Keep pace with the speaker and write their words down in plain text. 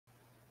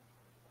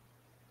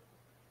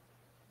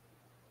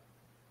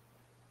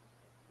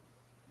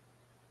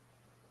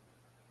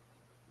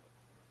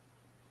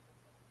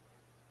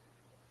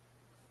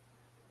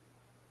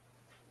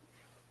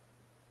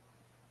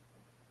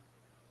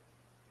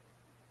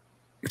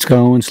It's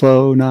going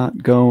slow,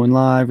 not going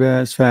live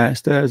as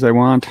fast as I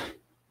want.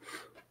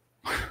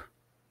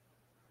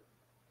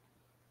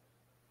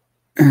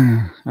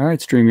 All right,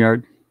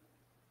 StreamYard.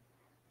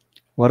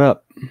 What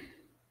up?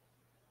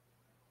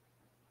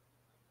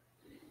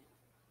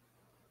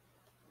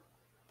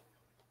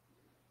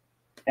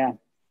 Yeah.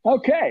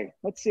 Okay.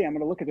 Let's see. I'm going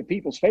to look at the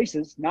people's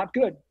faces. Not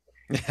good.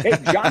 Hey,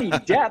 Johnny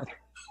Depp.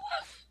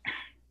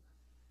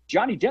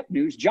 Johnny Depp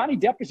news. Johnny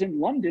Depp is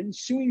in London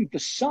suing the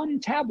Sun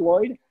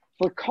tabloid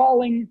for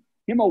calling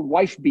him a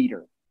wife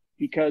beater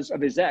because of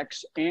his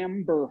ex,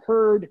 Amber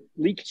Heard,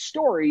 leaked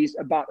stories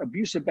about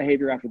abusive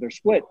behavior after their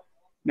split.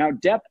 Now,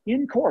 Depp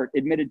in court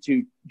admitted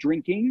to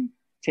drinking,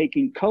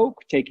 taking coke,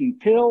 taking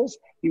pills.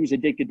 He was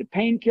addicted to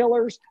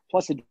painkillers,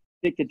 plus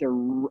addicted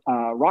to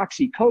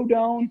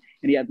roxycodone,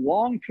 and he had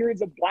long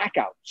periods of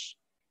blackouts,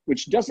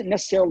 which doesn't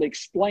necessarily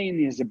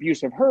explain his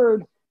abuse of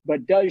Heard,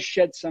 but does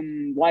shed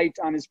some light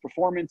on his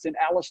performance in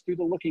Alice Through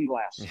the Looking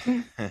Glass.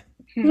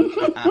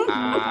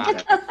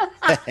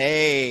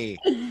 Hey.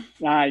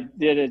 I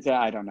did it.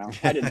 I don't know.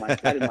 I didn't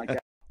like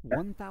that.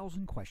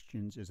 1,000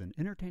 Questions is an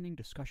entertaining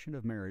discussion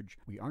of marriage.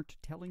 We aren't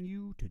telling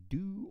you to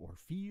do or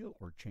feel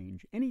or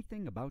change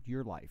anything about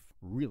your life.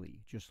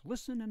 Really, just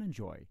listen and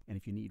enjoy. And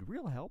if you need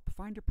real help,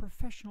 find a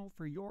professional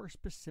for your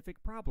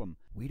specific problem.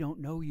 We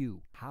don't know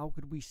you. How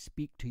could we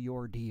speak to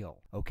your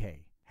deal?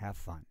 Okay, have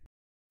fun.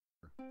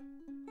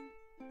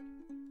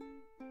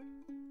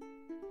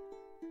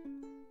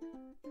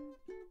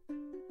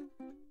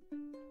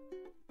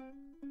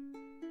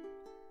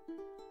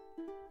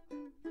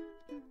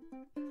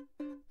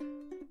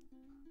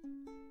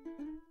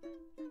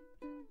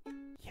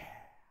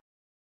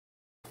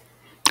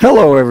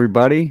 Hello,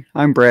 everybody.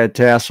 I'm Brad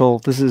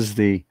Tassell. This is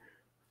the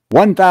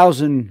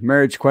 1,000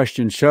 Marriage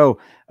Questions show.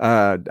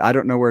 I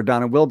don't know where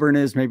Donna Wilburn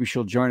is. Maybe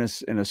she'll join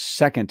us in a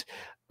second.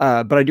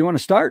 But I do want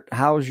to start.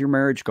 How's your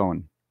marriage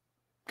going?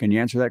 Can you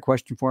answer that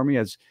question for me?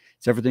 Is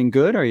everything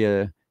good? Are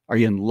you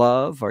in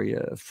love? Are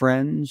you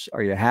friends?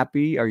 Are you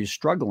happy? Are you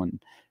struggling?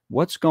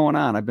 What's going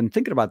on? I've been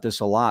thinking about this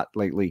a lot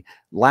lately.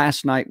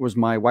 Last night was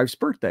my wife's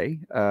birthday.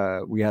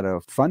 We had a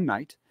fun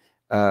night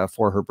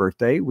for her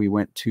birthday. We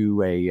went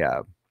to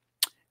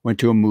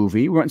a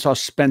movie. We went and saw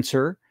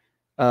Spencer,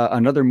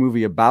 another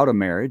movie about a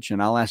marriage.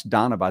 And I'll ask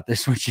Don about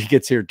this when she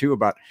gets here too,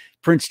 about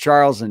Prince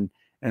Charles and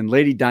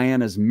Lady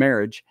Diana's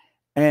marriage.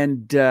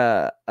 And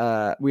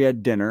we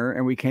had dinner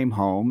and we came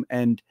home,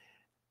 and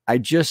I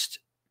just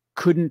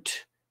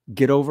couldn't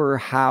get over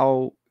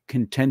how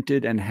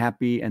contented and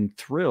happy and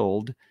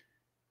thrilled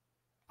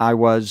I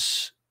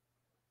was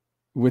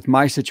with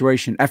my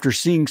situation after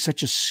seeing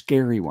such a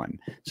scary one.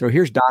 So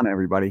here's Donna,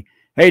 everybody.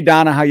 Hey,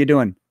 Donna, how you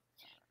doing?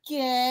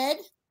 Good.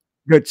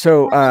 Good.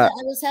 So I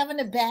was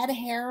having a bad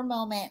hair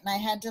moment, and I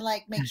had to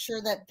make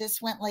sure that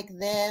this went like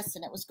this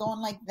and it was going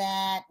like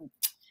that.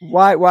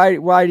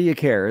 Why do you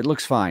care? It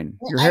looks fine.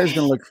 Your hair's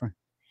going to look fine.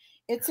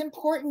 It's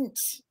important.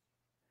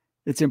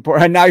 It's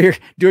important. Now you're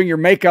doing your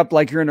makeup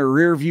like you're in a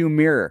rear view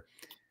mirror.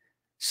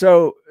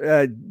 So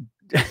that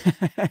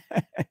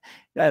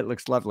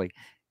looks lovely.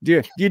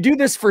 Do you do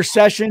this for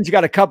sessions? You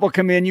got a couple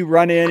come in, you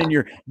run in and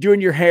you're doing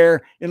your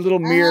hair in a little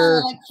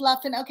mirror. Like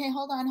fluffing. Okay,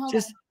 hold on.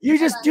 You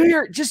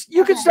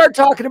can start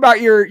talking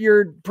about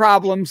your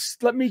problems.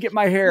 Let me get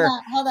my hair. Yeah,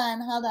 hold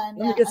on.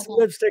 Let me get some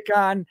lipstick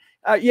on.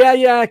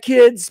 Yeah,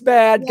 kids,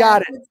 bad.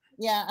 Got it.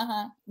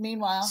 Yeah,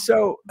 Meanwhile.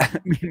 So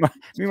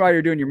meanwhile,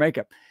 you're doing your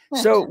makeup.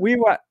 So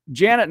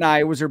Janet and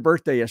I, it was her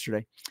birthday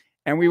yesterday.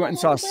 And we went and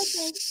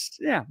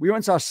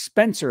saw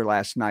Spencer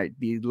last night,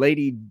 the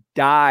Lady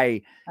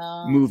Di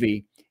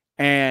movie.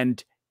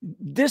 And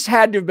this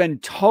had to have been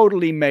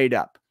totally made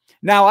up.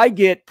 Now, I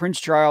get Prince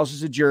Charles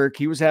is a jerk.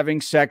 He was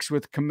having sex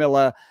with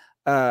Camilla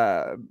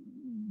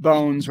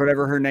Bones,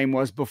 whatever her name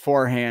was,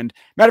 beforehand.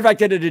 Matter of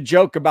fact, I did a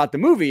joke about the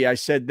movie. I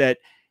said that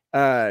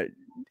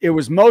it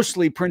was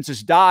mostly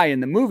Princess Di in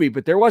the movie,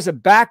 but there was a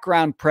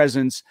background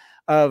presence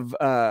of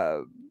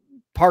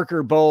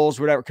Parker Bowles,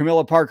 whatever,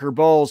 Camilla Parker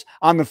Bowles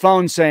on the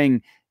phone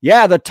saying,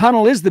 yeah, the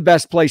tunnel is the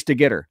best place to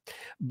get her.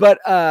 But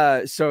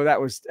so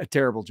that was a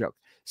terrible joke.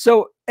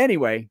 So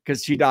anyway,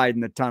 because she died in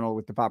the tunnel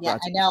with the paparazzi.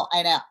 Yeah,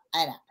 I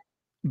know.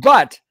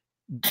 But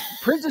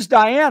Princess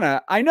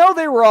Diana, I know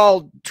they were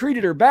all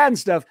treated her bad and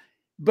stuff,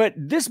 but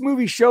this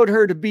movie showed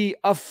her to be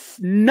a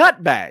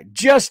nutbag,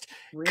 just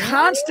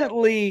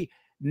constantly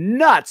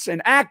nuts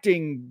and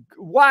acting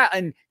wild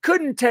and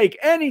couldn't take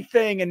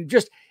anything, and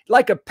just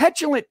like a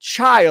petulant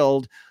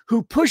child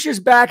who pushes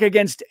back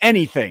against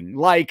anything.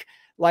 Like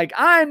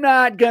I'm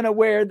not going to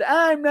wear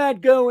I'm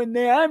not going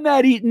there. I'm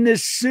not eating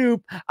this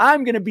soup.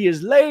 I'm going to be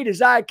as late as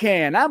I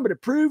can. I'm going to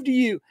prove to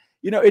you,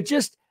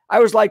 I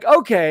was like,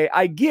 okay,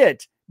 I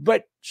get,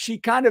 but she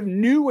kind of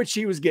knew what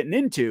she was getting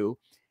into.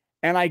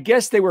 And I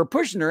guess they were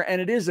pushing her, and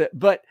it is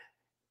but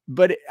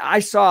I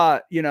saw,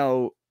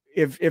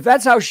 if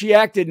that's how she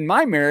acted in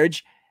my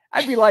marriage,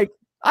 I'd be like,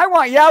 I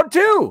want you out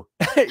too.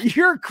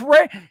 You're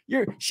crazy.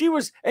 She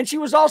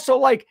was also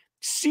like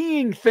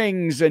seeing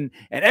things and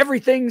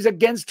everything's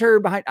against her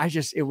behind.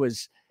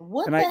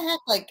 What the heck?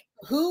 Like,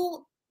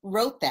 who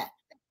wrote that?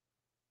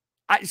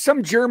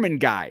 some German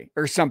guy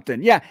or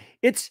something. Yeah.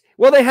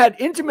 Well, they had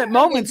intimate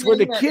moments where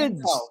the kids,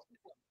 info.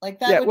 Like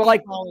that would be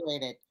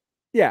tolerated.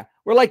 Yeah.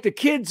 Where like the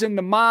kids and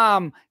the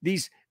mom,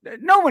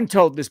 no one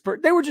told this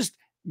person, they were just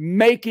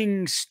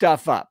making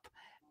stuff up.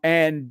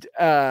 And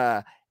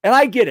I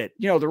get it.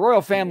 You know, the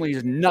royal family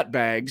is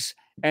nutbags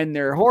and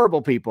they're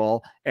horrible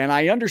people. And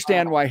I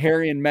understand why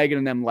Harry and Meghan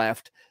and them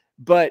left.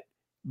 But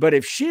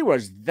if she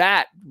was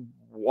that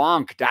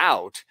wonked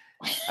out,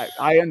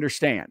 I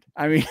understand.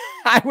 I mean,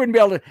 I wouldn't be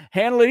able to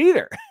handle it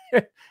either.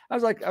 I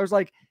was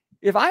like,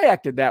 if I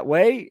acted that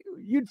way,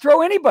 you'd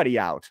throw anybody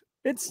out.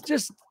 It's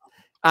just,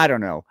 I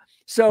don't know.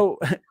 So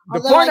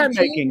the point I'm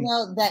making,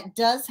 that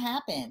does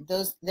happen.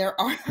 There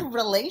are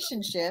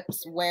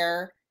relationships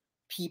where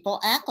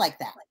people act like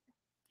that.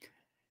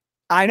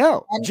 I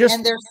know. And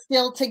they're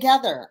still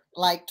together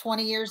like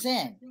 20 years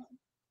in.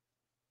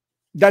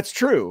 That's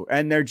true.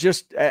 And they're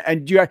just,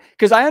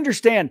 because I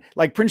understand,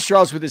 like Prince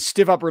Charles with his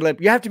stiff upper lip,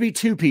 you have to be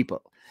two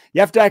people.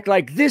 You have to act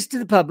like this to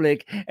the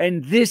public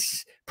and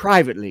this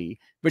privately,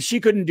 but she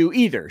couldn't do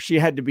either. She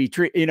had to be,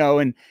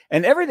 and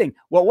everything.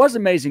 What was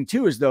amazing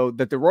too is though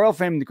that the royal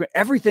family,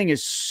 everything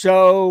is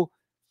so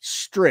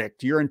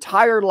strict. Your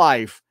entire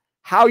life,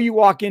 how you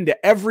walk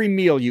into every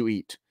meal you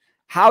eat,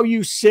 how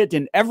you sit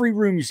in every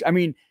room. I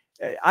mean,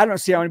 I don't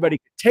see how anybody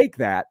could take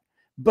that,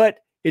 but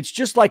it's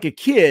just like a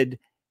kid.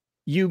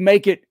 You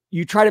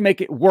try to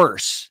make it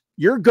worse.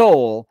 Your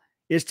goal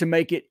is to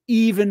make it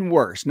even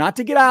worse, not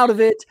to get out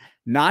of it,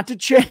 not to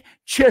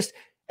just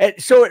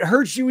so it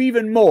hurts you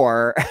even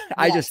more. Yeah,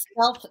 I just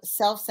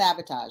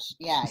self-sabotage.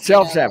 Yeah.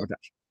 Self-sabotage.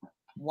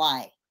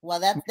 Why? Well,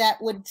 that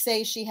would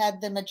say she had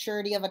the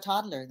maturity of a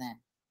toddler then.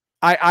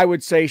 I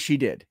would say she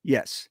did.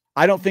 Yes.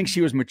 I don't think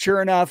she was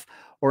mature enough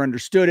or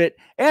understood it.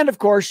 And of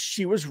course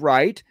she was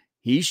right.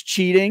 He's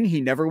cheating. He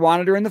never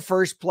wanted her in the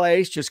first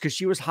place just because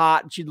she was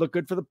hot and she'd look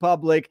good for the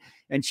public.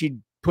 And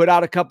she'd put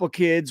out a couple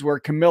kids where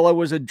Camilla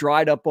was a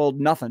dried up old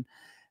nothing.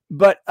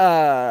 But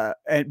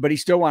he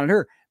still wanted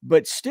her.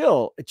 But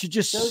still, it's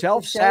just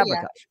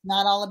self-sabotage.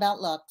 Not all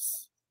about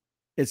looks.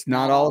 It's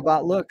not all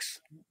about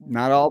looks.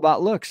 Not all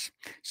about looks.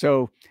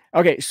 So,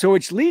 okay. So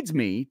which leads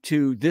me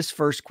to this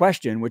first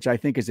question, which I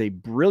think is a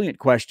brilliant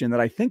question that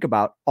I think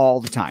about all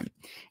the time.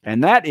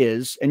 And that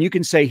is, and you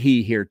can say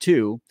he here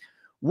too.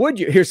 Would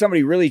you, here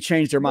somebody really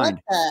changed their mind.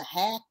 What the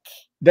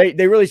heck?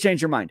 They really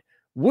changed their mind.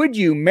 Would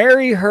you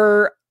marry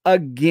her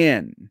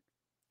again?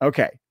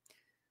 Okay.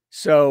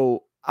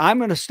 So I'm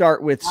going to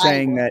start with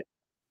saying that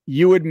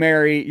you would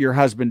marry your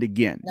husband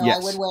again. No,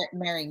 yes. I would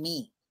marry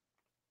me.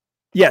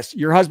 Yes,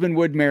 your husband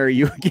would marry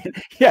you again.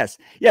 Yes.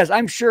 Yes,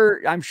 I'm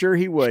sure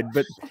he would,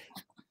 but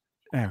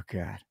oh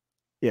God.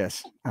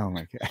 Yes. Oh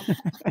my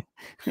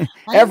God.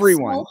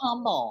 Everyone. So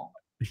humble.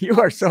 You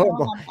are so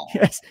humble.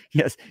 Yes.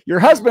 Yes. Your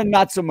husband,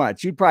 not so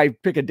much. You'd probably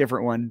pick a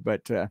different one.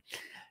 But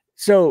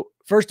so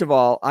first of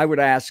all, I would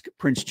ask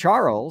Prince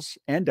Charles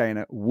and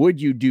Diana, would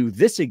you do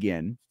this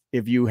again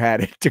if you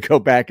had to go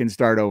back and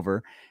start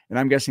over? And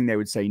I'm guessing they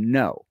would say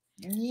no.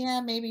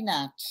 Yeah, maybe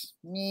not.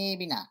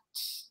 Maybe not.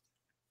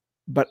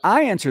 But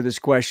I answer this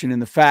question in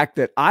the fact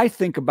that I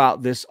think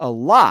about this a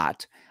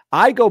lot.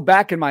 I go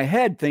back in my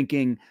head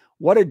thinking,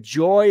 what a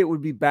joy it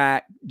would be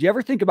back. Do you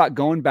ever think about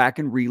going back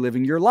and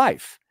reliving your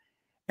life?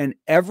 And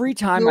every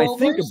time I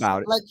think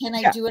about it, like, can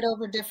I do it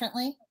over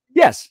differently?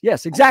 Yes.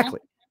 Yes,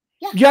 exactly.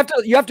 Okay. Yeah.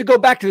 You have to go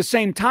back to the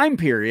same time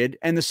period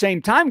and the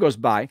same time goes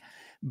by.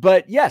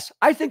 But yes,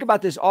 I think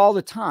about this all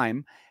the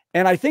time.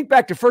 And I think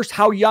back to first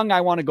how young I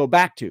want to go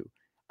back to.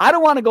 I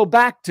don't want to go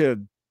back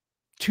to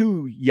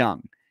too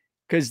young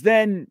because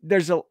then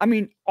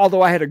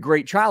although I had a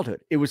great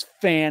childhood, it was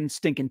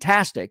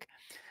fan-stinking-tastic.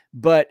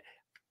 But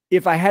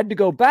if I had to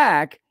go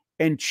back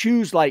and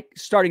choose like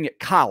starting at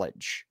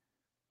college,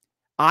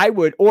 I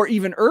would, or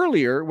even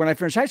earlier when I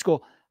finished high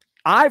school,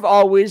 I've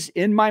always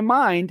in my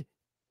mind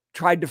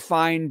tried to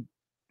find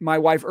my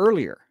wife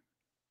earlier,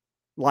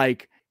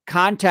 like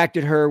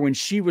contacted her when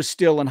she was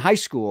still in high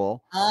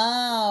school.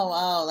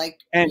 Like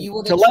and you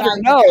would to let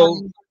her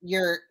know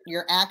your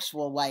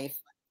actual wife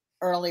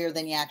earlier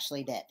than you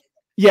actually did.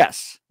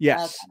 Yes.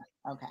 Yes.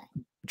 Okay.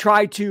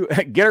 Try to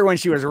get her when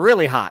she was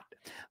really hot,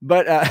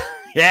 but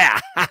yeah.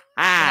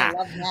 I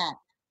love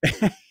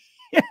that.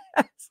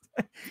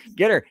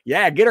 Get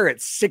her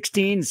at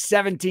 16,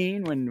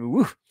 17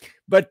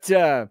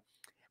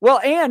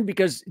 and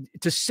because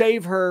to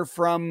save her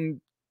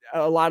from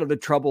a lot of the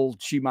trouble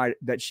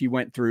that she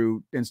went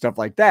through and stuff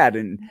like that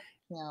and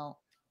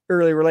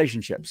early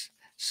relationships.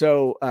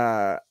 So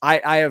I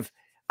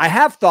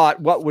have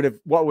thought what would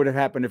have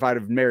happened if I'd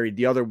have married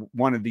the other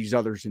one of these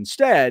others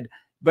instead,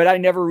 but I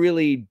never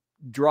really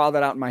draw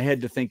that out in my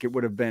head to think it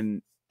would have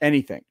been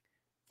anything.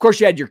 Of course,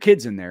 you had your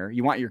kids in there.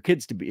 You want your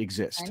kids to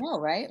exist. I know,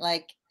 right?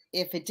 Like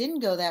if it didn't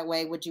go that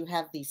way, would you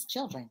have these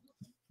children?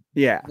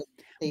 Yeah.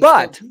 Like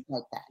that.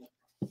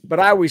 But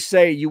I always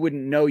say you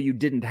wouldn't know you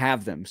didn't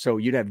have them. So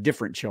you'd have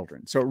different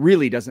children. So it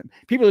really doesn't.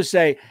 People who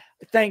say,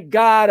 thank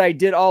God I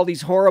did all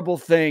these horrible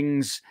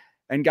things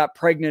and got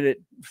pregnant at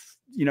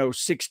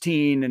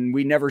 16 and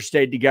we never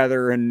stayed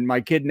together and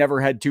my kid never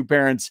had two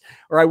parents,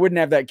 or I wouldn't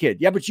have that kid.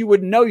 Yeah, but you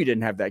wouldn't know you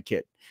didn't have that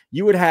kid.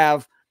 You would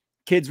have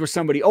kids with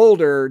somebody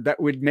older that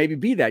would maybe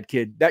be that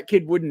kid. That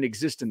kid wouldn't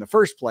exist in the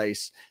first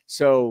place.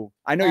 So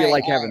I know you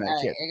like having that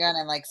kid. You're going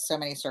in like so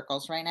many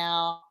circles right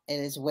now. It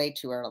is way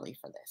too early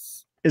for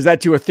this. Is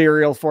that too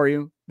ethereal for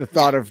you? The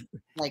thought of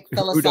like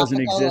who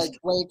doesn't exist? Like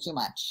way too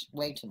much.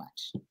 Way too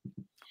much.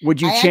 Would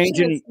you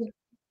change any?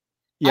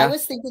 I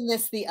was thinking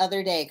this the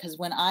other day because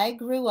when I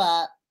grew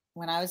up,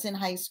 when I was in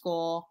high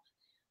school,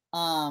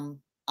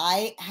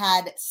 I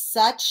had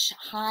such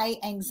high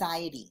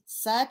anxiety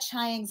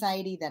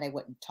that I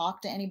wouldn't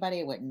talk to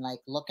anybody. I wouldn't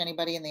like look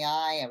anybody in the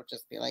eye. I would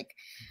just be like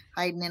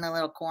hiding in a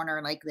little corner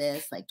like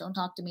this, like, don't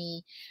talk to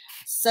me.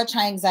 Such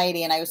high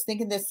anxiety. And I was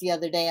thinking this the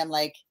other day. I'm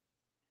like,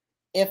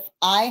 if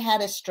I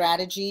had a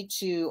strategy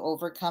to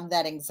overcome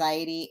that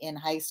anxiety in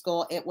high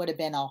school, it would have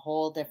been a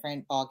whole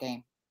different ball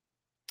game.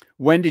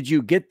 When did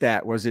you get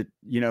that? Was it,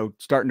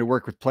 starting to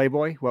work with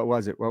Playboy? What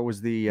was it? What was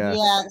the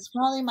Yeah, it's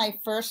probably my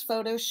first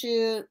photo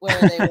shoot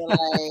where they were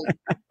like,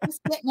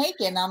 just get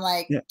naked. And I'm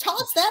like,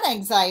 toss that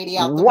anxiety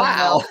out the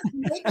window.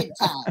 Naked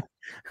time.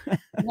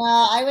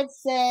 No, I would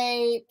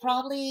say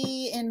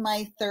probably in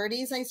my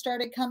 30s I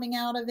started coming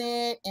out of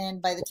it.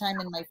 And by the time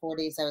in my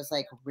 40s, I was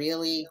like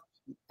really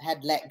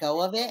had let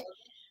go of it.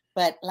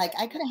 But like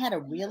I could have had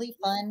a really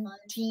fun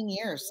teen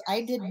years.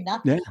 I did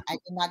nothing. Yeah. I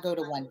did not go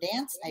to one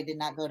dance. I did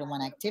not go to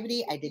one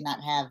activity. I did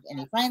not have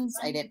any friends.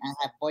 I did not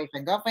have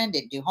boyfriend, girlfriend,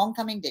 didn't do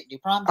homecoming, didn't do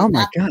prom. Oh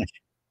my gosh.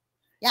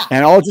 Yeah.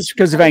 And all just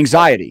because of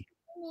anxiety.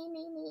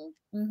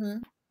 Mm-hmm.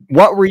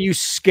 What were you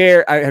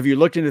scared? Have you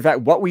looked into the fact?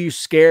 What were you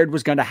scared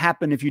was going to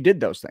happen if you did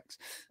those things?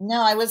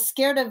 No, I was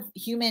scared of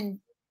human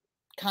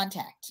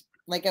contact.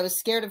 Like I was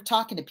scared of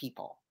talking to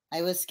people.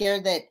 I was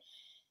scared that,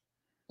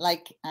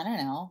 like, I don't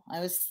know.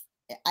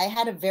 I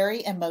had a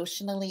very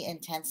emotionally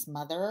intense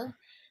mother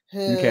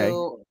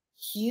who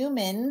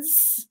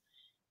humans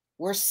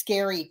were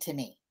scary to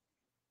me.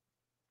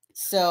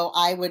 So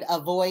I would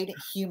avoid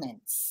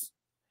humans.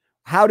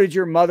 How did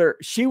your mother,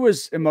 she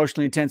was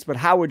emotionally intense, but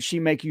how would she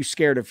make you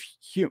scared of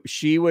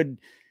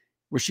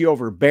was she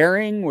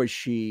overbearing? Was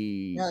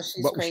she, no,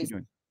 she's what crazy. Was she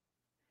doing?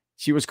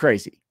 She was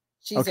crazy.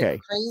 She's a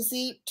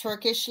crazy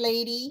Turkish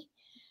lady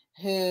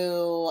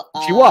who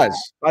she was,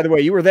 by the way,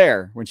 you were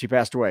there when she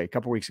passed away a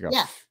couple weeks ago.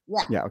 Yeah.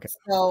 Okay.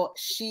 So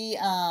she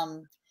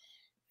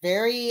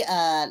very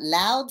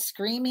loud,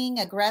 screaming,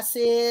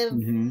 aggressive,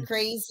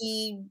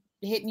 crazy,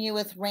 hitting you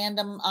with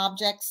random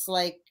objects,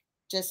 like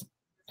just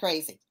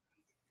crazy.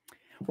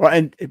 Well,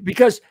 and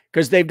because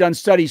they've done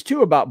studies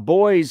too about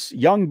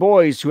young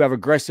boys who have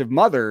aggressive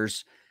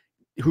mothers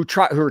who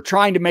are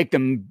trying to make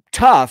them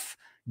tough,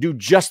 do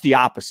just the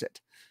opposite.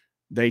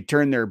 They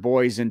turn their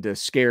boys into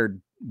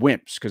scared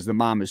wimps because the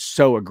mom is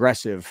so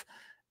aggressive.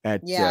 I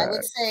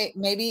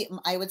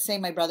would say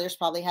my brothers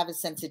probably have a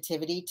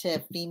sensitivity to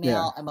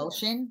female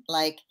emotion.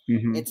 Like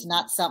it's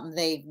not something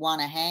they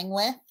want to hang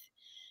with.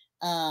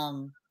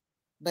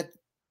 But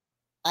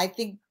I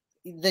think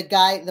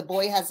the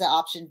boy has the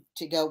option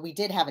to go. We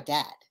did have a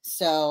dad.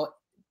 So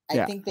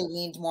I think they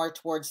leaned more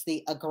towards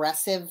the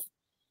aggressive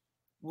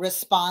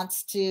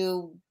response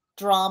to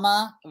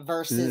drama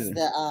versus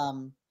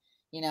the,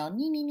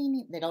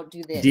 they don't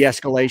do this.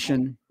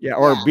 De-escalation. Yeah.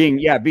 Or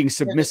being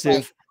submissive.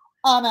 Like,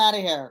 I'm out of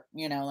here,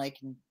 like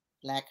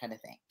that kind of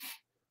thing.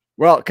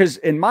 Well, because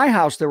in my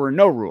house, there were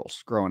no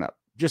rules growing up.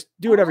 Just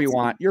do whatever you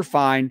want. You're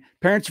fine.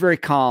 Parents very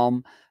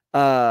calm.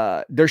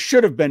 There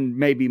should have been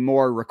maybe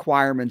more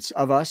requirements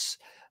of us.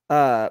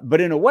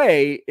 But in a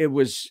way, it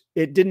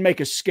didn't make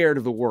us scared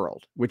of the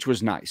world, which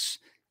was nice.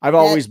 I've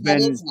always been.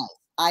 That is nice.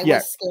 I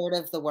was scared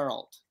of the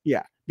world.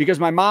 Yeah. Because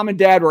my mom and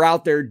dad were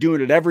out there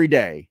doing it every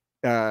day.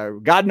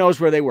 God knows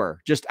where they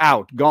were, just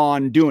out,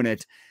 gone, doing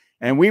it.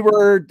 And we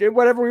did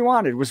whatever we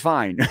wanted. It was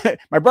fine.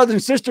 My brothers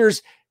and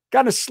sisters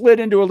kind of slid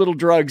into a little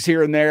drugs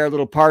here and there, a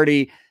little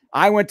party.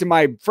 I went to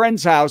my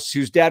friend's house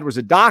whose dad was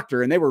a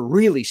doctor, and they were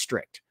really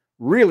strict.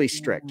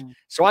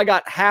 So I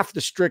got half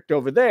the strict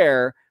over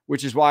there,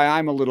 which is why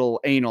I'm a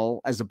little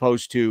anal as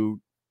opposed to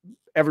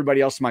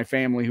everybody else in my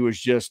family who was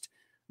just,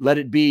 let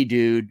it be,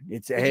 dude.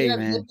 It's, hey,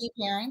 man. Hippie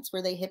parents?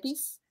 Were they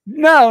hippies?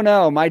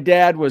 No. My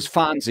dad was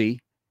Fonzie,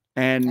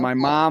 and my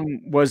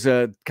mom was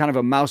a kind of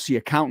a mousy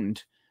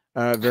accountant,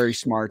 very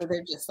smart. So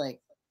they're just like,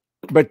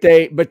 but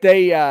they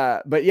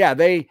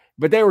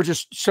were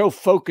just so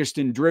focused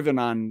and driven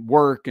on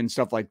work and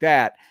stuff like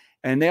that.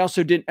 And they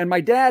also didn't. And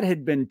my dad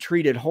had been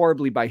treated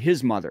horribly by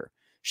his mother.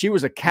 She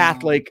was a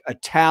Catholic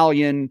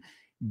Italian,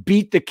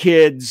 beat the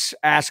kids,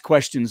 ask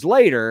questions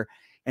later.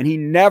 And he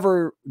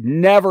never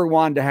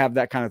wanted to have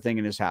that kind of thing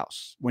in his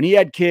house. When he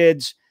had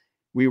kids,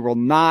 we were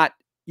not,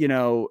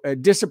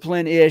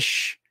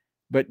 discipline-ish,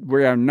 but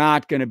we are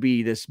not going to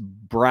be this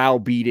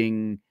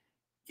browbeating,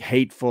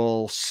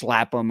 hateful,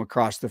 slap them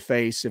across the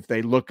face if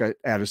they look at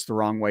us the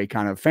wrong way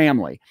kind of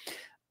family.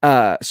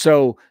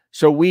 So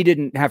we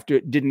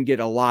didn't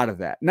get a lot of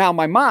that. Now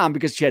my mom,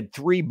 because she had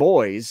 3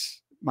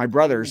 boys, my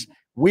brothers,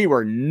 we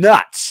were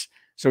nuts.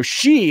 So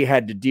she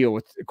had to deal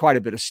with quite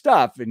a bit of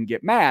stuff and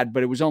get mad,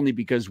 but it was only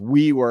because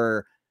we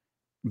were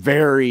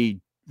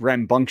very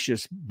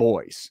rambunctious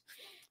boys.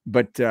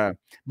 But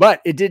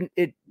it didn't,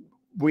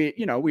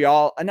 we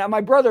all, and now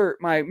my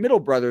middle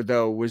brother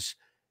though, was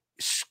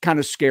kind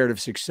of scared of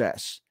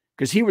success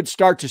because he would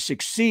start to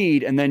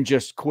succeed and then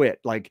just quit.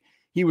 Like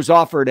he was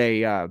offered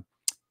to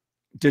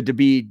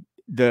be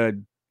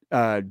the,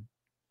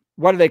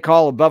 what do they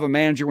call above a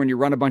manager when you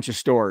run a bunch of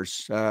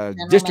stores?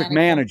 District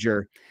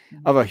manager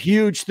of a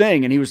huge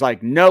thing. And he was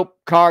like, nope,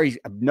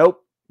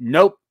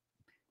 nope,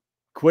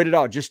 quit it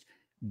all. Just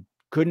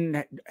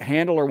couldn't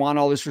handle or want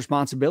all this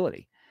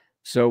responsibility.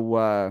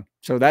 So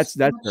that's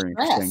very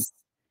interesting.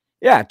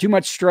 Yeah. Too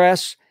much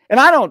stress. And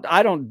I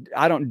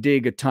don't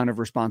dig a ton of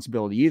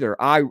responsibility either.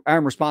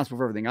 I'm responsible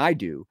for everything I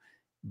do,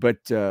 but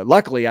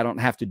luckily I don't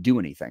have to do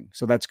anything.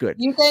 So that's good.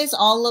 You guys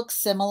all look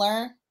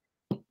similar.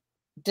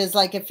 Does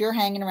like, if you're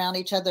hanging around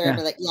each other, yeah,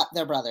 like, yeah,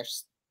 they're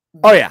brothers.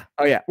 Oh yeah.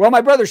 Oh yeah. Well,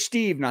 my brother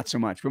Steve, not so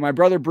much, but my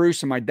brother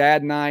Bruce and my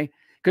dad and I,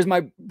 because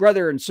my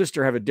brother and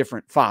sister have a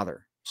different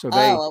father. So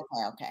they,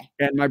 okay.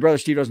 And my brother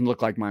Steve doesn't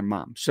look like my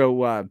mom.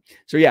 So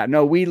yeah,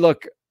 no, we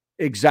look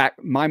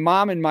exact. My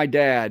mom and my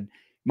dad,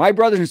 my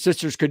brothers and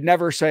sisters could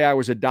never say I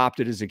was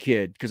adopted as a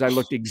kid because I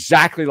looked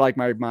exactly like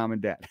my mom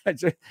and dad.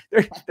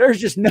 There's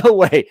just no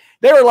way.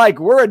 They were like,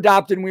 we're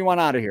adopted and we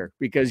want out of here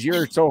because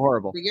you're so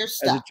horrible. You're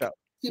stuck.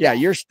 Yeah,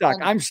 you're stuck.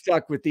 I'm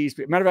stuck with these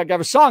people. Matter of fact, I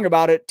have a song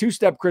about it,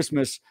 Two-Step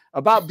Christmas,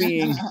 about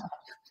being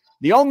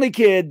the only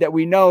kid that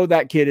we know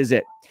that kid is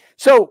it.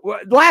 So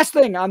last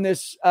thing on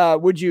this,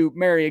 would you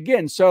marry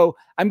again? So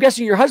I'm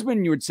guessing your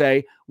husband, you would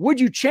say, would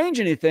you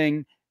change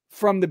anything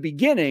from the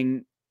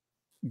beginning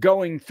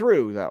going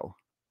through though?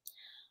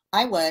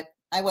 I would.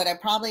 I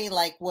probably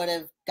would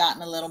have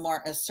gotten a little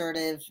more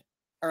assertive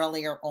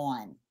earlier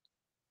on.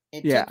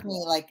 It took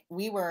me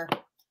we were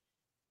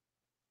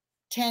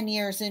 10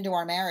 years into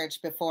our marriage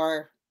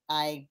before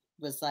I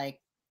was like,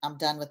 I'm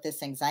done with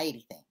this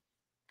anxiety thing.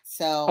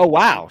 So, oh,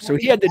 wow. So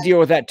he had to deal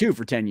with that too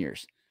for 10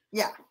 years.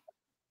 Yeah.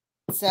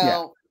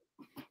 So,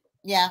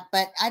 yeah,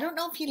 but I don't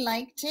know if he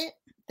liked it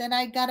that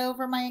I got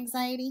over my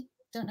anxiety.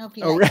 Don't know if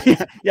he liked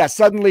it. Yeah.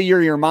 Suddenly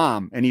you're your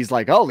mom and he's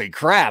like, holy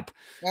crap.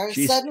 Or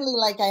suddenly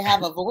I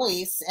have a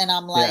voice and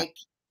I'm like,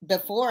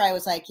 before I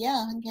was like,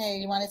 yeah, okay,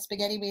 you want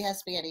spaghetti? We have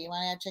spaghetti. You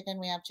want to have chicken?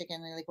 We have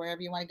chicken. And wherever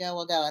you want to go,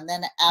 we'll go. And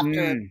then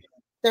after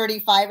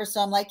 35 or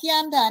so, I'm like, yeah,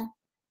 I'm done.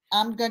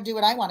 I'm going to do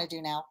what I want to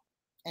do now.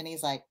 And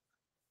he's like,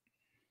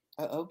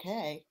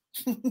 okay.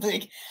 Do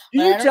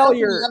you tell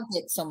your loved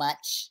it so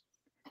much?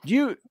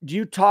 Do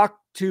you talk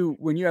to,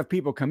 when you have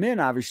people come in,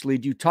 obviously,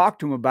 do you talk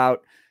to them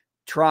about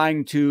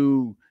trying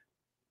to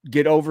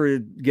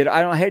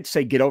I hate to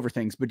say get over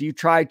things, but do you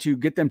try to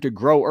get them to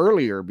grow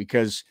earlier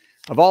because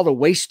of all the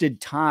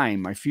wasted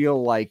time? I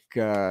feel like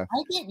I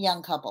get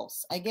young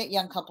couples. I get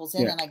young couples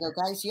in and I go,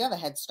 guys, you have a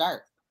head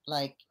start.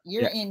 Like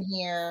you're in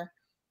here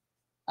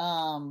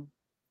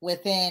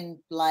within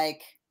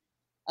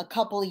a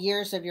couple of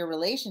years of your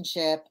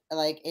relationship.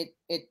 Like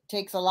it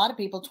takes a lot of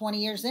people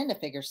 20 years in to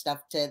figure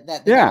stuff that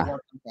they're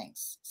working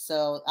things.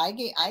 So I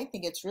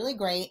think it's really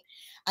great.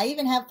 I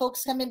even have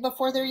folks come in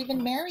before they're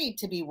even married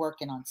to be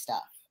working on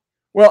stuff.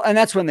 Well, and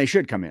that's when they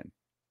should come in.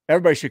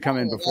 Everybody should come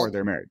in before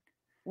they're married.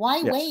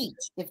 Why wait?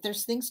 If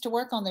there's things to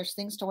work on, there's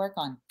things to work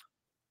on.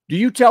 Do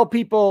you tell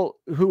people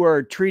who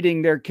are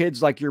treating their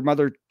kids like your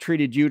mother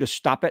treated you to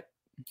stop it?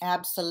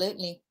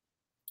 Absolutely.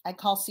 I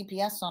call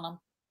CPS on them.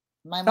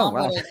 My mom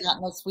would have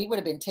gotten us. We would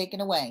have been taken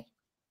away.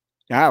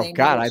 Oh,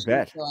 God, I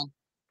bet.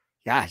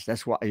 Gosh,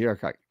 that's why you're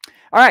okay.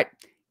 All right.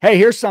 Hey,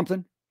 here's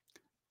something.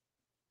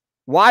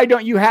 Why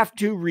don't you have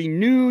to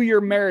renew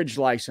your marriage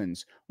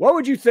license? What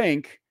would you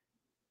think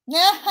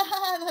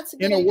that's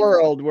in a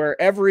world where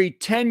every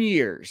 10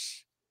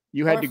 years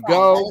you had to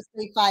go? I would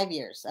say 5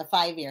 years, a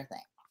 5-year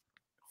thing.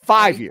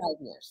 5 years.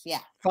 5 years, yeah.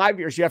 5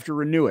 years, you have to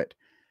renew it.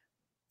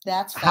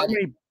 That's funny. How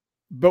many?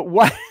 But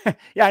what?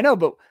 Yeah, I know.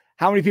 But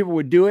how many people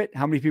would do it?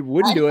 How many people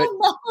wouldn't do it? I don't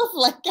know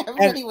if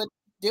everybody would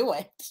do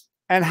it.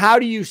 And how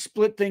do you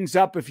split things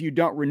up if you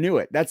don't renew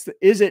it?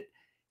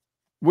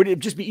 Would it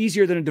just be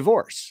easier than a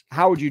divorce?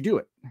 How would you do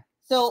it?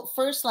 So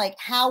first,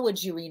 how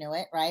would you renew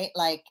it? Right?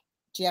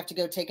 Do you have to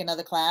go take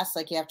another class?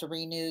 You have to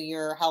renew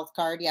your health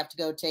card. You have to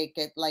go take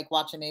it,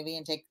 watch a movie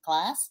and take a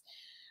class.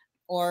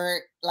 Or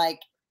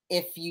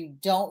if you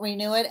don't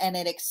renew it and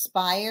it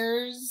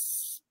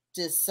expires,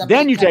 does somebody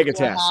then you take a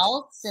test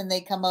and they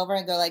come over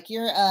and go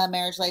your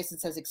marriage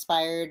license has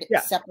expired,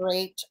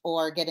 separate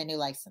or get a new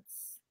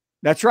license?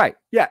 That's right.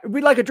 Yeah. It'd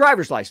be like a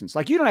driver's license.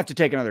 You don't have to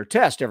take another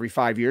test every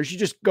 5 years. You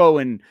just go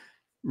and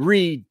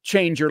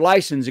change your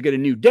license and get a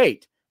new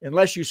date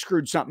unless you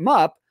screwed something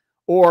up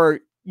or,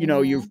 you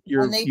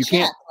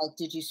can't.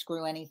 Did you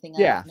screw anything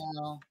up?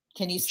 No.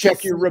 Can you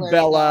check your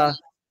rubella?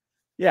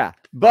 Yeah.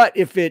 But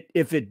if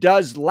it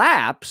does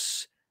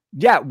lapse,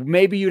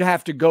 maybe you'd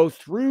have to go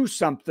through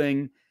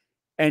something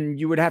and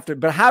you would have to,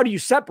 but how do you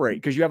separate?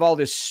 Because you have all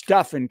this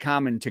stuff in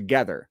common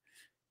together.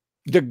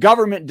 The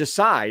government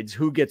decides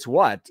who gets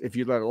what. If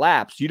you let it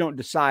lapse, you don't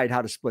decide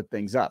how to split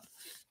things up.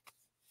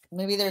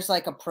 maybe there's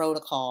like a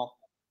protocol.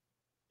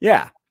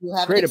 Yeah. You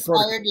have an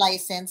expired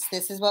license.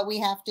 This is what we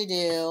have to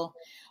do.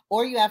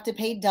 Or you have to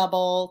pay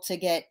double to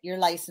get your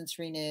license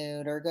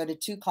renewed, or go to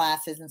 2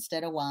 classes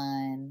instead of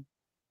 1.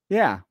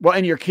 Yeah. Well,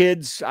 and your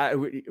kids,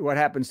 what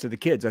happens to the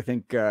kids? I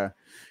think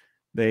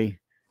they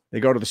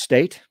go to the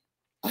state.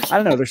 I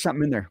don't know. There's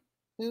something in there.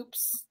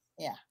 Oops.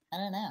 Yeah. I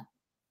don't know.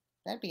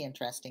 That'd be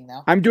interesting,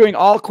 though. I'm doing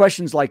all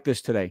questions like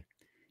this today.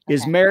 Okay.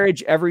 Is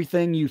marriage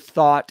everything you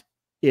thought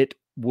it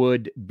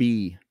would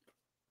be?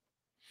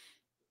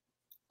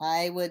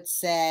 I would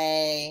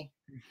say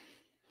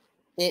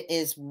it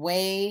is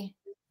way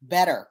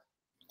better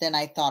than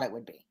I thought it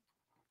would be.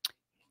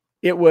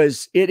 It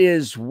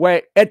is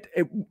way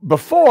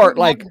before,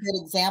 like a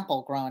good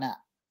example growing up.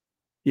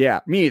 Yeah,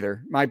 me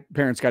either. My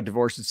parents got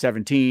divorced at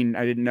 17.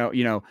 I didn't know,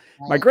 Right.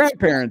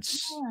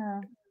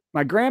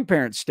 my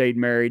grandparents stayed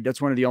married.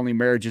 That's one of the only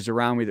marriages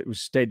around me that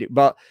was stayed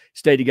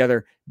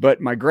together.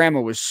 But my grandma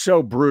was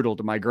so brutal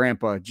to my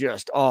grandpa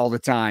just all the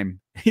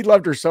time. He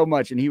loved her so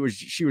much, and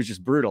she was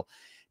just brutal.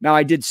 Now,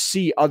 I did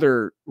see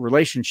other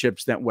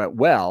relationships that went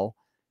well,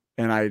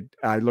 and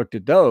I looked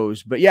at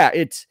those. But yeah,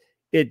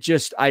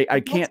 I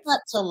can't.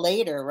 Not till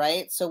later,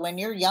 right? So when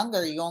you're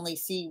younger, you only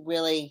see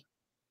really.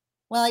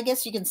 Well, I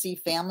guess you can see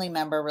family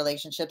member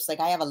relationships. Like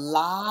I have a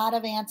lot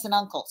of aunts and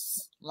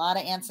uncles,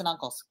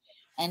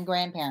 and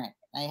grandparents.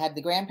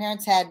 The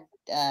grandparents had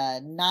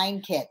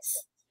 9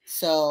 kids.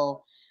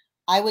 So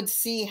I would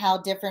see how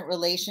different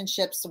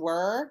relationships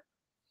were.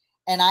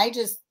 And I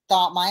just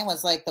thought mine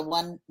was like the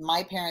one,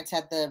 my parents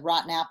had the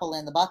rotten apple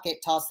in the bucket,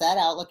 toss that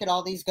out. Look at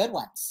all these good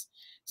ones.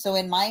 So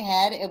in my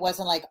head, it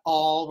wasn't like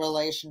all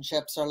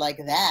relationships are like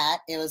that.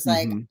 It was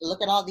like,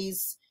 look at all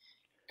these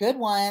good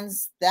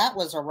ones. That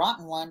was a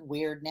rotten one.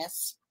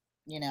 Weirdness,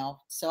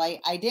 so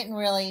I didn't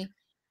really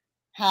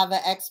have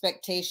an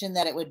expectation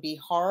that it would be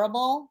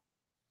horrible,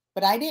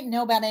 but I didn't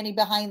know about any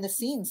behind the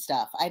scenes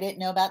stuff. I didn't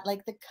know about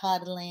like the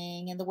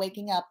cuddling and the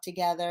waking up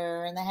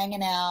together and the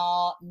hanging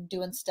out and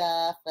doing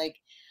stuff. Like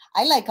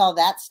I like all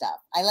that stuff.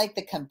 I like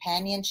the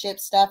companionship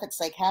stuff.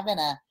 It's like having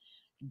a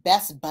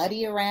best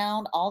buddy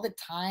around all the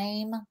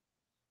time.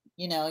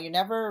 You're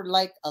never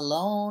like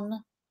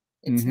alone.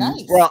 It's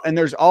nice. Well, and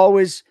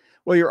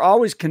you're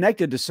always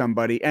connected to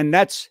somebody. And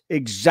that's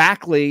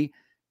exactly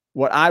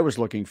what I was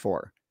looking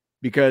for,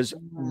 because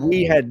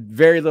we had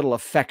very little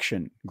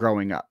affection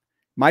growing up.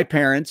 My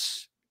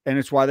parents, and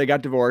it's why they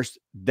got divorced,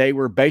 they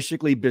were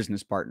basically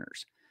business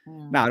partners.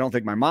 Now, I don't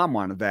think my mom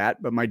wanted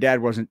that, but my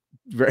dad wasn't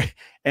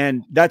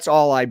and that's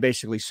all I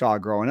basically saw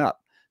growing up.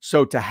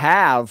 So to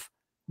have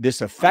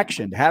this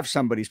affection, to have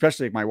somebody,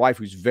 especially like my wife,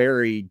 who's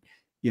very,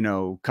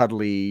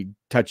 cuddly,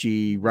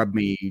 touchy, rub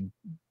me,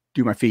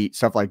 do my feet,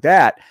 stuff like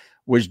that,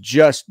 was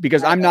just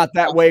because I'm not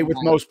that way with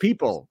most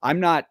people.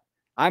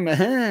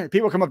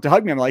 People come up to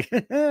hug me. I'm like,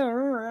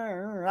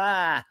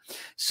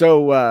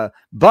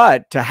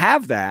 but to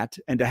have that,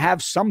 and to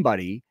have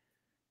somebody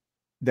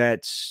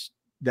that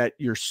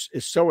is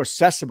so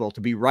accessible,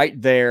 to be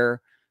right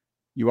there,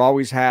 you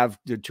always have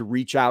to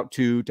reach out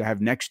to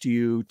have next to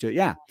you,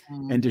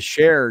 and to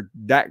share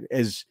that,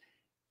 as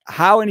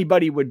how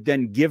anybody would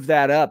then give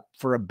that up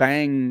for a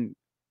bang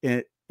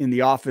in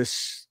the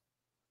office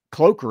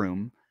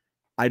cloakroom.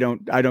 I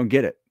don't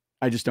get it.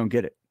 I just don't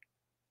get it.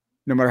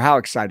 No matter how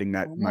exciting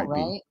that might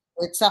be.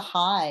 It's a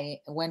high.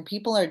 When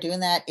people are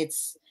doing that,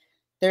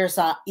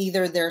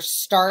 either they're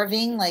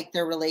starving, like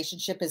their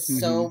relationship is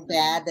so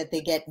bad that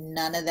they get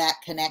none of that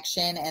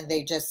connection, and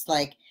they just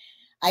like,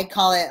 I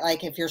call it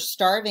like, if you're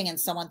starving and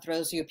someone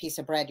throws you a piece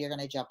of bread, you're going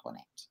to jump on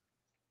it.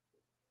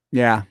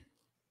 Yeah.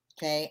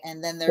 Okay.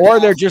 And then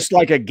they're just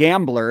like a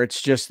gambler.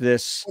 It's just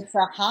this. It's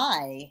a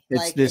high. It's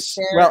like this.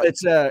 Well,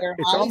 it's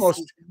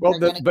almost,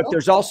 but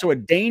there's also a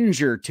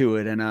danger to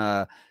it, and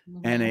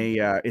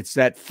it's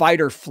that fight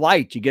or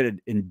flight. You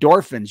get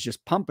endorphins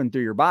just pumping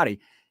through your body,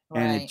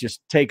 and it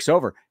just takes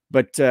over.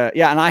 But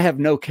and I have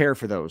no care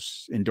for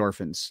those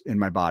endorphins in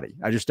my body.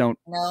 I just don't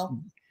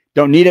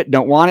need it.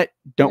 Don't want it.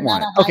 Don't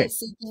want it. Okay.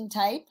 Seeking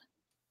type.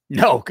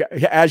 No,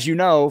 as you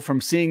know, from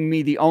seeing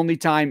me the only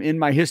time in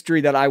my history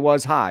that I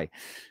was high.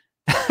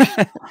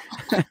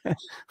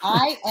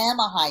 I am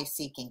a high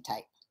seeking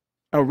type.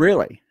 Oh,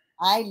 really?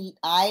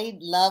 I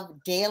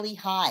love daily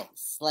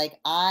highs. Like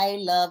I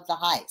love the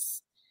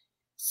highs.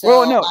 So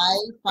well, no,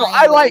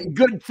 I like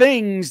good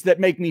things that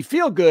make me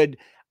feel good.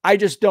 I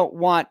just don't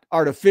want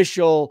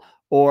artificial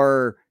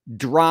or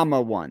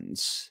drama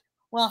ones.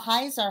 Well,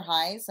 highs are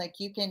highs. Like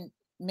you can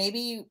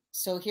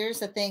so here's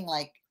the thing,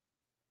 like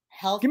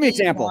healthy, give me an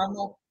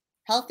example.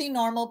 Healthy,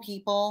 normal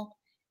people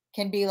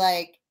can be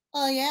like,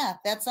 oh yeah,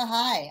 that's a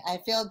high. I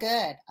feel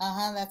good.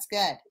 That's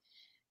good.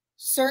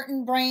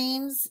 Certain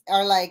brains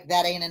are like,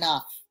 that ain't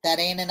enough. That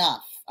ain't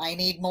enough. I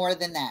need more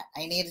than that.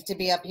 I need it to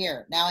be up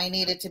here. Now I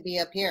need it to be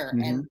up here.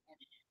 And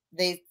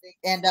they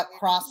end up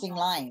crossing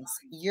lines.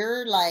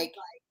 You're like,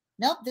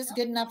 nope, this is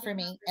good enough for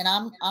me. And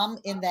I'm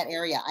in that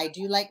area. I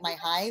do like my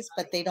highs,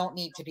 but they don't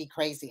need to be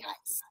crazy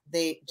highs.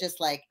 They just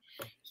like,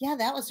 yeah,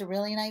 that was a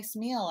really nice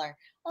meal. Or,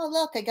 oh,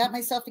 look, I got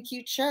myself a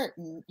cute shirt.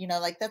 And, you know,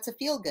 like that's a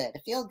feel good,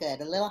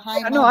 a little high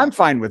I know moment. I'm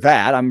fine with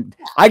that. Yeah,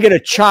 I get a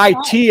chai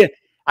fine. tea.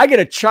 I get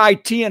a chai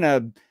tea and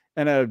a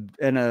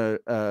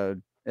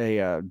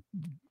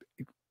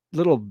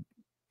little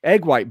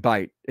egg white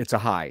bite. It's a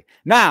high.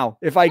 Now,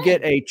 if I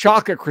get a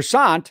chocolate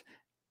croissant,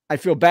 I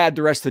feel bad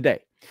the rest of the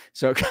day.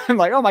 So I'm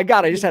like, oh my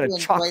God, I just had a You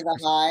enjoy chocolate. the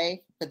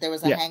high, but there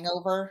was a Yeah,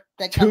 hangover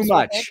that too comes with it.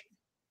 much.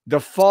 The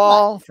Too much.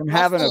 fall from That's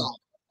having a a, lot.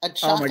 A oh my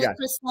chocolate God,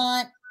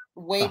 croissant,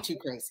 way too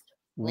crazy.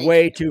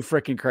 way too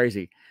freaking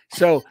crazy.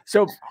 So,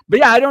 but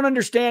yeah, I don't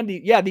understand.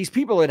 These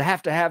people that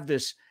have to have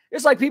this.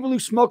 It's like people who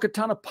smoke a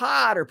ton of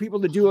pot or people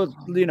that do,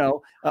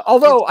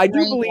 although I do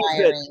believe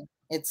wiring. that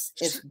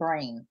it's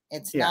brain.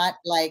 It's yeah, not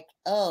like,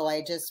 oh,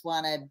 I just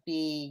want to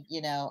be,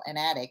 an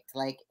addict.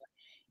 Like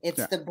it's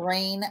yeah. the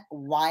brain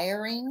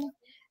wiring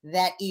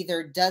that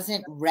either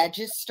doesn't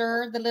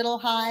register the little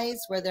highs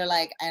where they're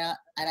like, I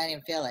don't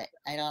even feel it.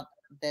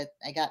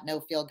 I got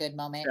no feel good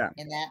moment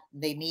in that.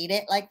 They need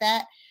it like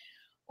that.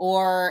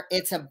 Or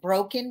it's a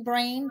broken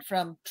brain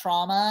from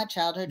trauma,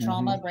 childhood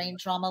trauma, brain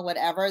trauma,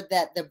 whatever,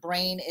 that the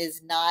brain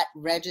is not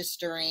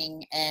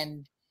registering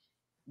and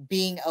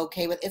being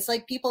okay with. It's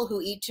like people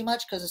who eat too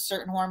much because a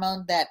certain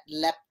hormone, that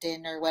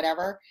leptin or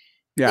whatever,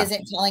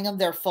 isn't telling them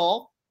they're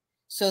full.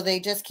 So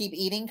they just keep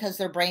eating because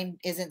their brain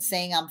isn't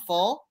saying I'm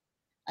full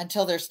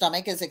until their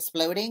stomach is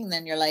exploding. And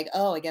then you're like,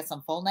 oh, I guess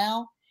I'm full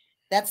now.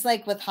 That's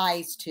like with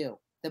highs too.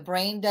 The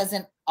brain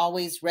doesn't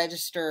always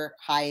register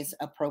highs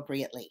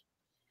appropriately.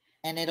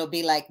 And it'll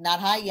be like, not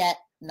high yet,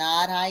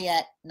 not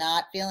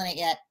feeling it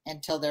yet,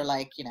 until they're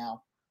like,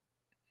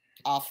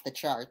 off the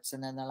charts.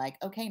 And then they're like,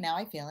 okay, now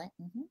I feel it.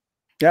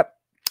 Yep.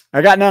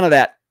 I got none of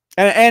that.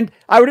 And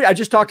I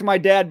just talked to my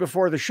dad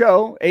before the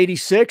show,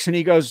 86. And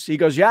he goes,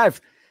 yeah,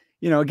 I've,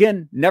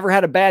 again, never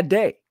had a bad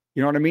day.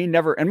 You know what I mean?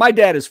 Never. And my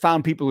dad has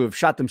found people who have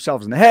shot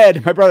themselves in the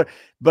head, my brother,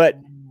 but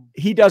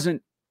he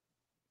doesn't,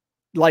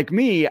 like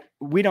me.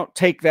 We don't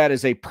take that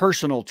as a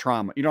personal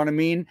trauma. You know what I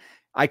mean?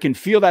 I can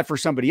feel that for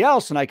somebody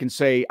else and I can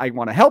say, I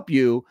want to help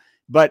you.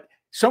 But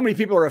so many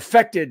people are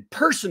affected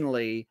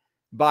personally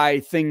by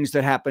things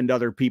that happen to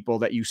other people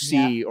that you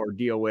see or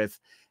deal with.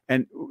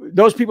 And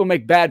those people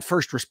make bad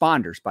first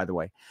responders, by the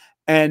way.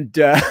 And,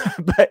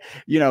 but,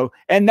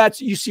 and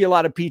that's, you see a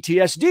lot of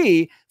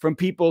PTSD from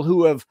people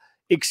who have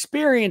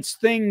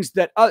experienced things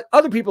that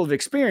other people have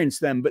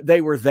experienced them, but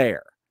they were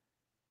there.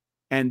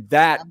 And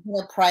that. I'm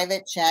going to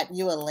private chat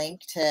you a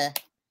link to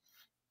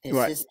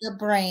this is the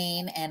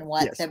brain and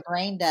what the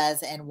brain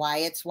does and why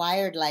it's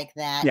wired like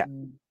that. Yeah.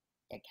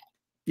 Okay.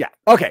 Yeah.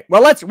 Okay.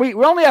 Well, we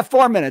only have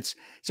 4 minutes.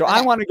 So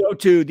I want to go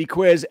to the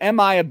quiz. Am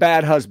I a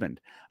bad husband?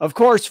 Of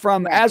course,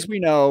 from, as we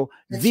know,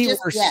 the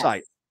worst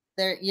site.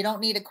 There, you don't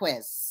need a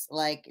quiz.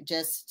 Like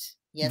just,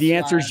 yes. The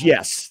answer is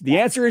yes. The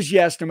answer is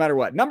yes, no matter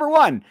what. Number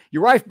 1,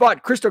 your wife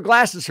bought crystal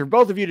glasses for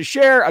both of you to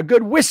share a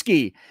good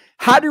whiskey.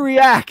 How do you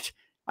react?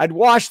 I'd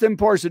wash them,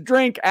 pour us a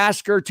drink,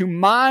 ask her to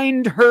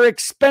mind her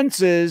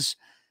expenses.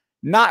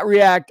 Not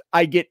react.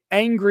 I get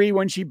angry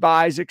when she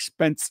buys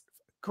expensive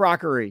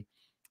crockery.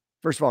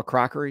 First of all,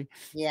 crockery.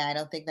 Yeah, I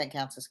don't think that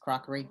counts as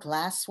crockery.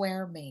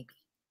 Glassware, maybe.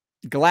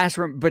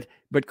 Glassware, but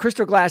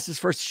crystal glasses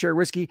first to share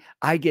whiskey.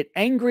 I get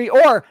angry,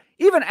 or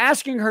even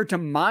asking her to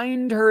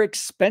mind her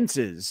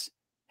expenses.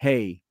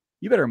 Hey,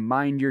 you better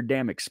mind your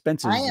damn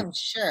expenses. I am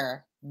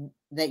sure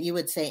that you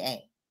would say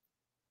A.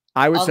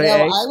 I would say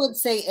A. I would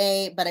say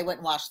A, but I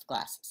wouldn't wash the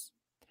glasses.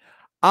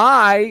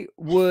 I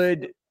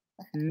would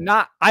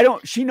not.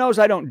 She knows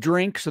I don't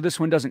drink, so this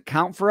one doesn't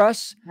count for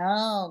us.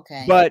 Oh,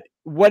 okay. But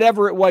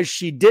whatever it was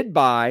she did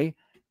buy,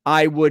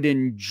 I would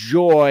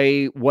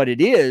enjoy what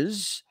it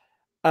is.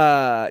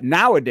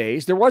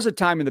 Nowadays, there was a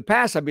time in the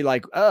past I'd be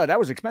like, oh, that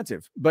was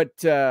expensive, but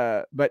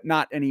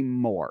not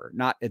anymore.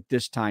 Not at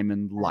this time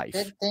in life.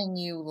 Good thing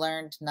you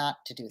learned not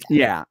to do that.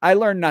 Yeah, I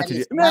learned not to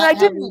do it. Man, I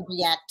didn't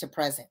react to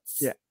presents.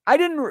 Yeah, I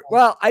didn't.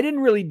 Well, I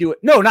didn't really do it.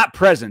 No, not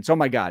presents. Oh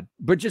my God,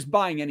 but just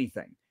buying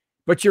anything.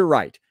 But you're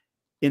right.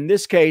 In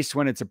this case,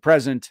 when it's a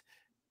present,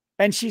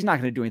 and she's not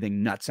going to do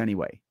anything nuts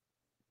anyway.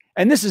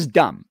 And this is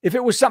dumb. If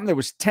it was something that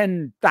was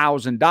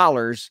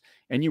 $10,000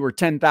 and you were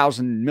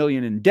 10,000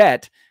 million in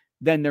debt,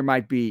 then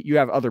you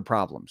have other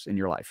problems in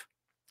your life.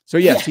 So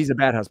yes, he's a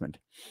bad husband.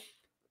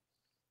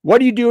 What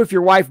do you do if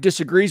your wife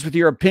disagrees with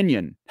your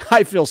opinion?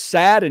 I feel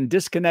sad and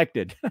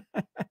disconnected.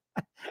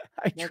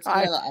 That's a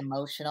little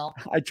emotional.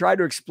 I try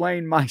to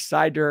explain my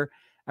side to her.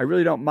 I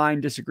really don't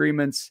mind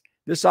disagreements.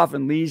 This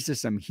often leads to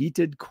some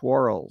heated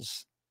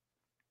quarrels.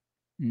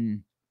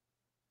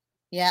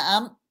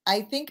 Yeah,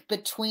 I think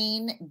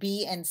between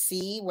B and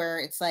C, where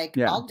it's like,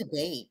 I'll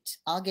debate.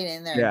 I'll get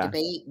in there and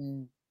debate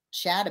and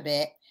chat a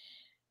bit,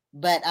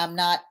 but I'm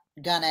not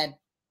gonna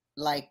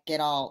like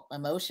get all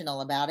emotional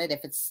about it.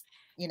 If it's,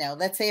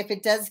 let's say if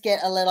it does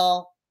get a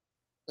little,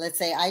 let's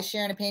say I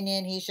share an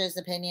opinion, he shares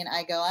an opinion,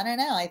 I go, I don't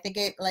know, I think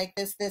it like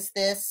this,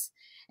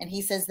 and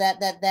he says that.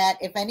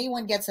 If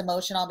anyone gets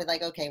emotional, I'll be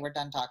like, okay, we're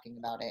done talking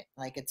about it.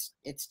 Like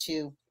it's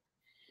too.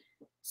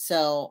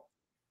 So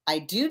I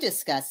do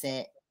discuss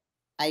it.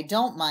 I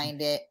don't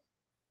mind it.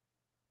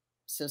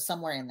 So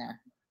somewhere in there.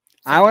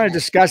 I want to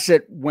discuss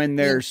it when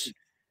there's,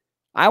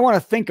 I want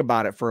to think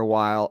about it for a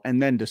while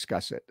and then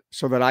discuss it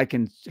so that I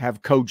can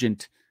have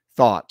cogent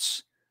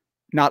thoughts,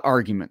 not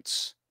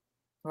arguments.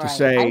 Right. To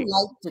say, I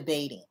like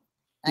debating.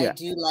 Yeah. I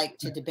do like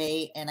to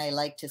debate, and I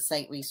like to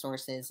cite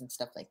resources and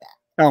stuff like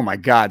that. Oh my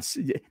God.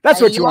 That's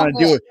what you want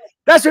to do.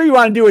 That's what you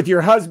want to do with your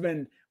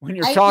husband when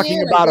you're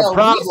talking about a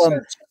problem.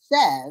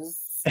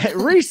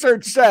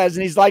 Research says,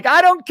 and he's like,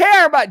 I don't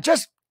care about,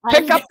 just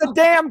pick up the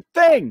damn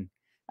thing.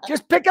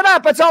 Just pick it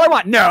up. That's all I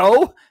want.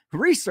 No,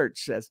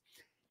 research says.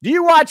 Do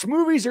you watch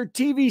movies or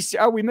TV?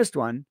 Oh, we missed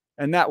one.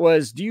 And that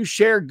was, do you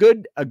share a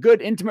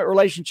good intimate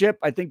relationship?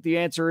 I think the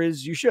answer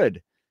is you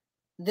should.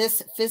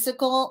 This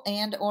physical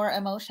and or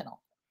emotional.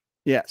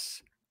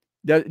 Yes.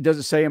 Does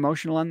it say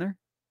emotional on there?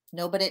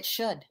 No, but it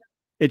should.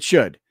 It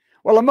should.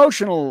 Well,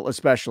 emotional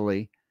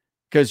especially,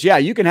 because yeah,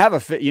 you can have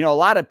a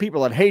lot of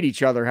people that hate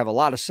each other have a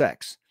lot of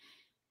sex.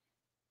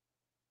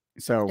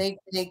 So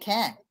they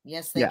can.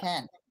 Yes, they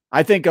can.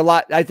 I think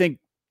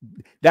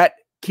that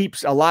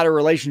keeps a lot of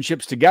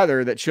relationships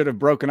together that should have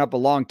broken up a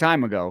long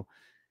time ago,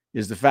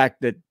 is the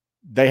fact that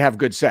they have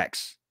good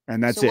sex,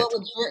 and that's it. What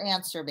would your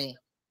answer be?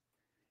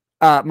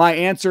 My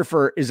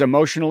answer is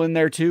emotional in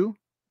there too.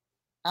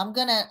 I'm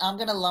gonna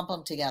lump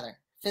them together,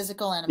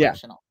 physical and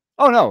emotional.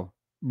 Oh no,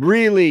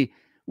 really?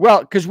 Well,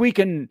 because we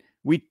can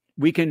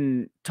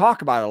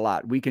talk about it a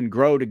lot. We can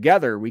grow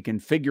together. We can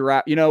figure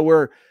out.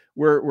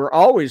 We're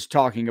always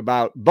talking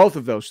about both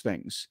of those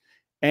things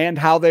and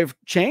how they've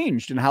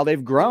changed and how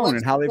they've grown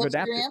and how they've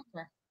adapted.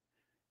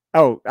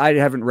 Oh, I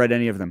haven't read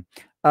any of them.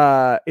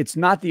 It's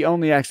not the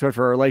only aspect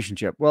for a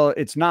relationship. Well,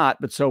 it's not,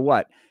 but so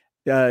what?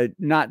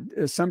 Not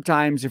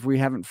sometimes if we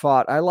haven't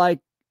fought. I like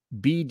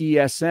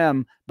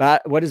BDSM,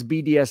 but what is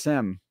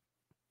BDSM?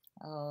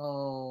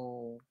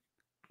 Oh,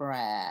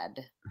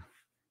 Brad.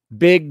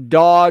 Big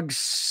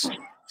dogs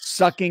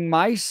sucking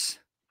mice.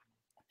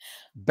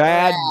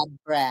 Brad.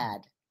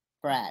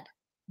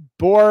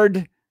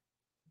 Bored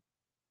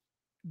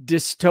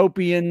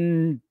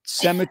dystopian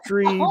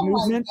symmetry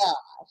movement. My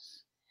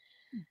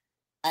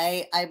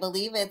gosh. I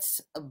believe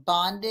it's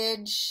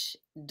bondage,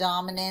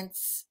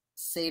 dominance,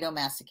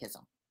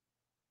 sadomasochism.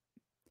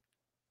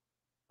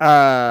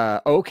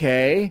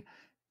 Okay.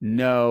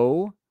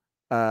 No.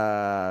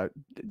 How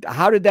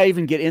did that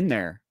even get in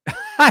there?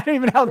 I don't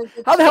even how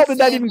the hell did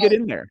that even get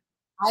in there?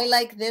 I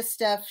like this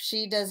stuff.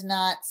 She does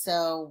not.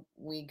 So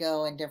we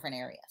go in different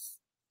areas.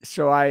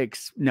 So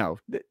no.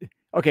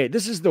 Okay.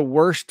 This is the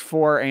worst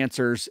 4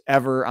 answers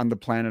ever on the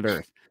planet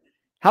Earth.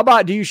 How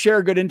about, do you share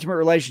a good intimate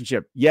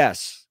relationship?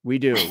 Yes, we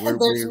do.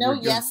 There's no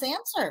yes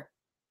answer.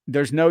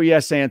 There's no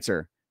yes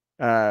answer.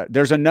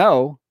 There's a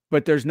no,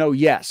 but there's no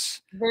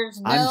yes. There's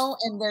no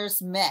and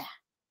there's meh.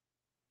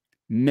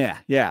 Meh.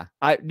 Yeah.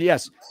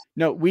 Yes.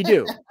 No, we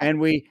do. and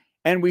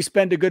we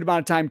spend a good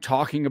amount of time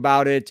talking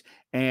about it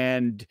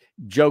and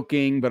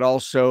joking, but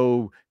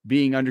also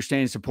being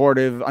understanding,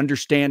 supportive,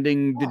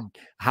 understanding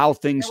how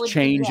things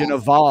change and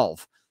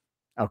evolve.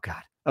 Oh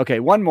God. Okay.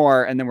 One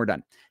more and then we're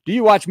done. Do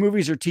you watch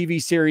movies or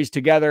TV series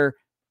together?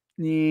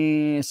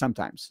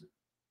 Sometimes.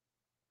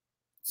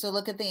 So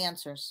look at the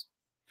answers.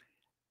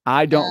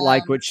 I don't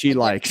like what she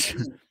likes.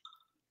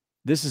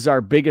 This is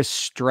our biggest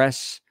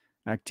stress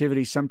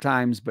activity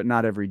sometimes, but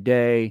not every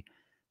day.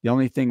 The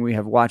only thing we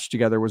have watched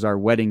together was our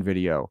wedding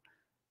video.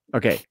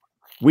 Okay.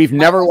 We've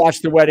never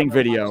watched the wedding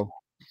video.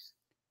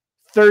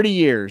 30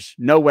 years,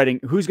 no wedding.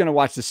 Who's going to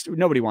watch this?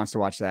 Nobody wants to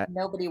watch that.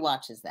 Nobody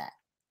watches that.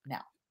 No.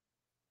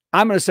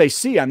 I'm going to say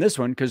C on this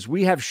one because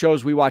we have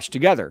shows we watch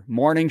together.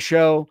 Morning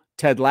Show,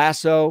 Ted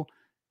Lasso,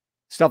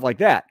 stuff like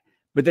that.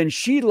 But then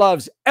she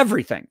loves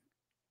everything.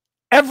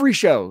 Every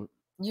show.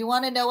 You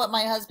want to know what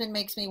my husband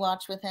makes me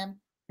watch with him?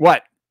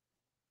 What?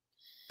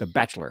 The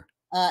Bachelor.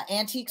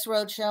 Antiques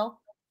Roadshow.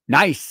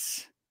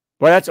 Nice.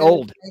 Boy, that's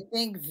old. I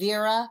think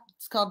Vera.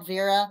 It's called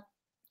Vera.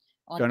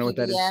 On Don't know PBS. what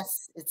that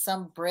is. It's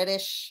some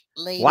British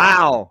lady.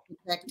 Wow.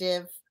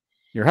 Detective.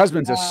 Your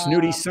husband's a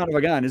snooty son of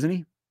a gun, isn't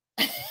he?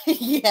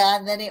 Yeah.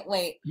 And then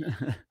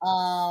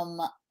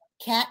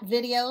cat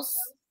videos.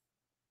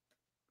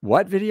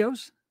 What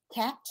videos?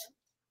 Cat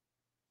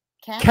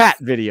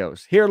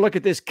videos. Here, look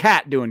at this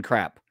cat doing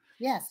crap.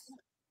 Yes.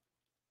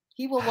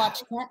 He will watch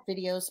cat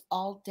videos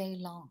all day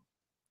long.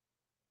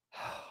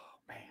 Oh,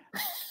 man.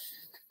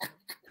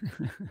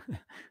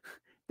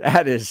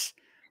 That is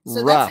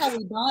so rough. That's how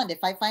we bond.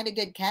 If I find a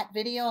good cat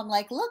video, I'm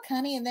like, look,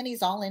 honey. And then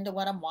he's all into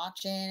what I'm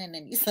watching. And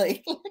then he's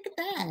like, look at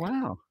that.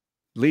 Wow.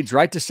 Leads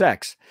right to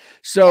sex.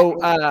 So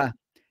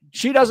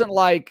she doesn't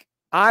like,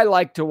 I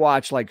like to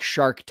watch like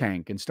Shark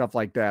Tank and stuff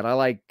like that. I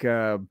like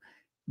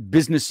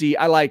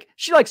businessy.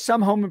 She likes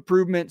some home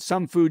improvement,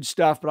 some food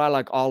stuff, but I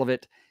like all of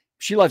it.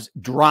 She loves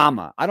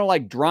drama. I don't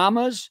like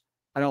dramas.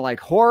 I don't like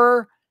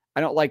horror.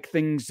 I don't like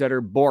things that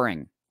are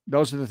boring.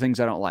 Those are the things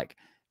I don't like.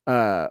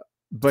 But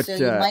so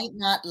you might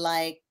not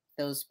like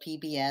those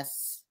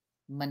PBS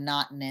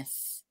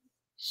monotonous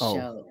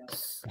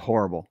shows.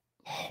 Horrible.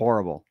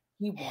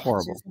 He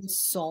watches them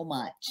so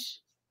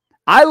much.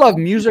 I love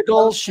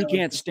musicals. She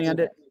can't stand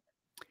it.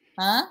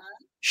 Huh?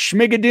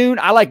 Schmigadoon.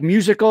 I like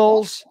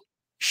musicals.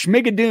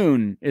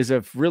 Schmigadoon is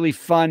a really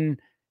fun,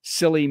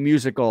 silly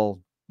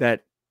musical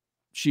that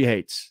she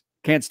hates.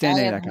 Can't stand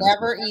I any have of that kind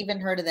never of stuff. even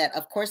heard of that.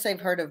 Of course,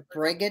 I've heard of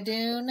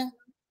Brigadoon,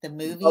 the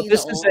movie. Well,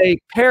 this is a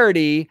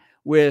parody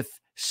with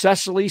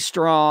Cecily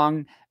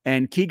Strong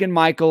and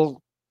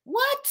Keegan-Michael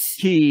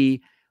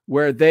Key,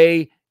 where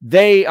they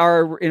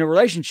are in a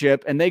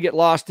relationship and they get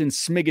lost in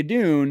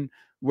Smigadoon,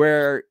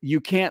 where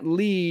you can't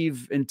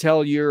leave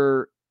until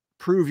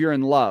prove you're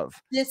in love.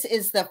 This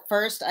is the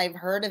first I've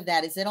heard of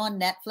that. Is it on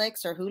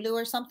Netflix or Hulu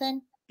or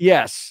something?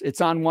 Yes,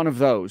 it's on one of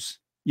those.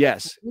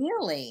 Yes.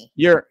 Really?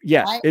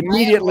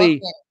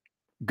 Immediately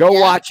go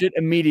watch it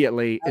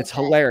immediately. Okay. It's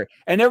hilarious.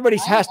 And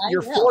everybody's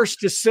you're forced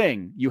to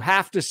sing. You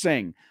have to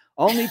sing.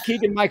 Only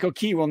Keegan-Michael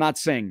Key will not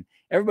sing.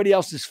 Everybody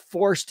else is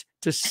forced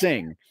to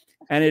sing.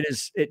 And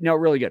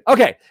really good.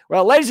 Okay.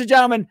 Well, ladies and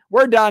gentlemen,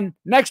 we're done.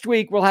 Next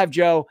week, we'll have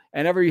Joe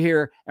and everybody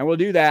here, and we'll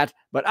do that.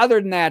 But other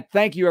than that,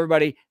 thank you,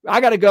 everybody.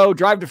 I got to go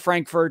drive to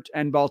Frankfurt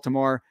and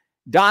Baltimore.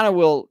 Donna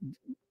will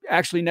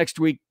actually next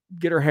week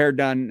get her hair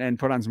done and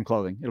put on some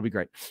clothing. It'll be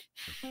great.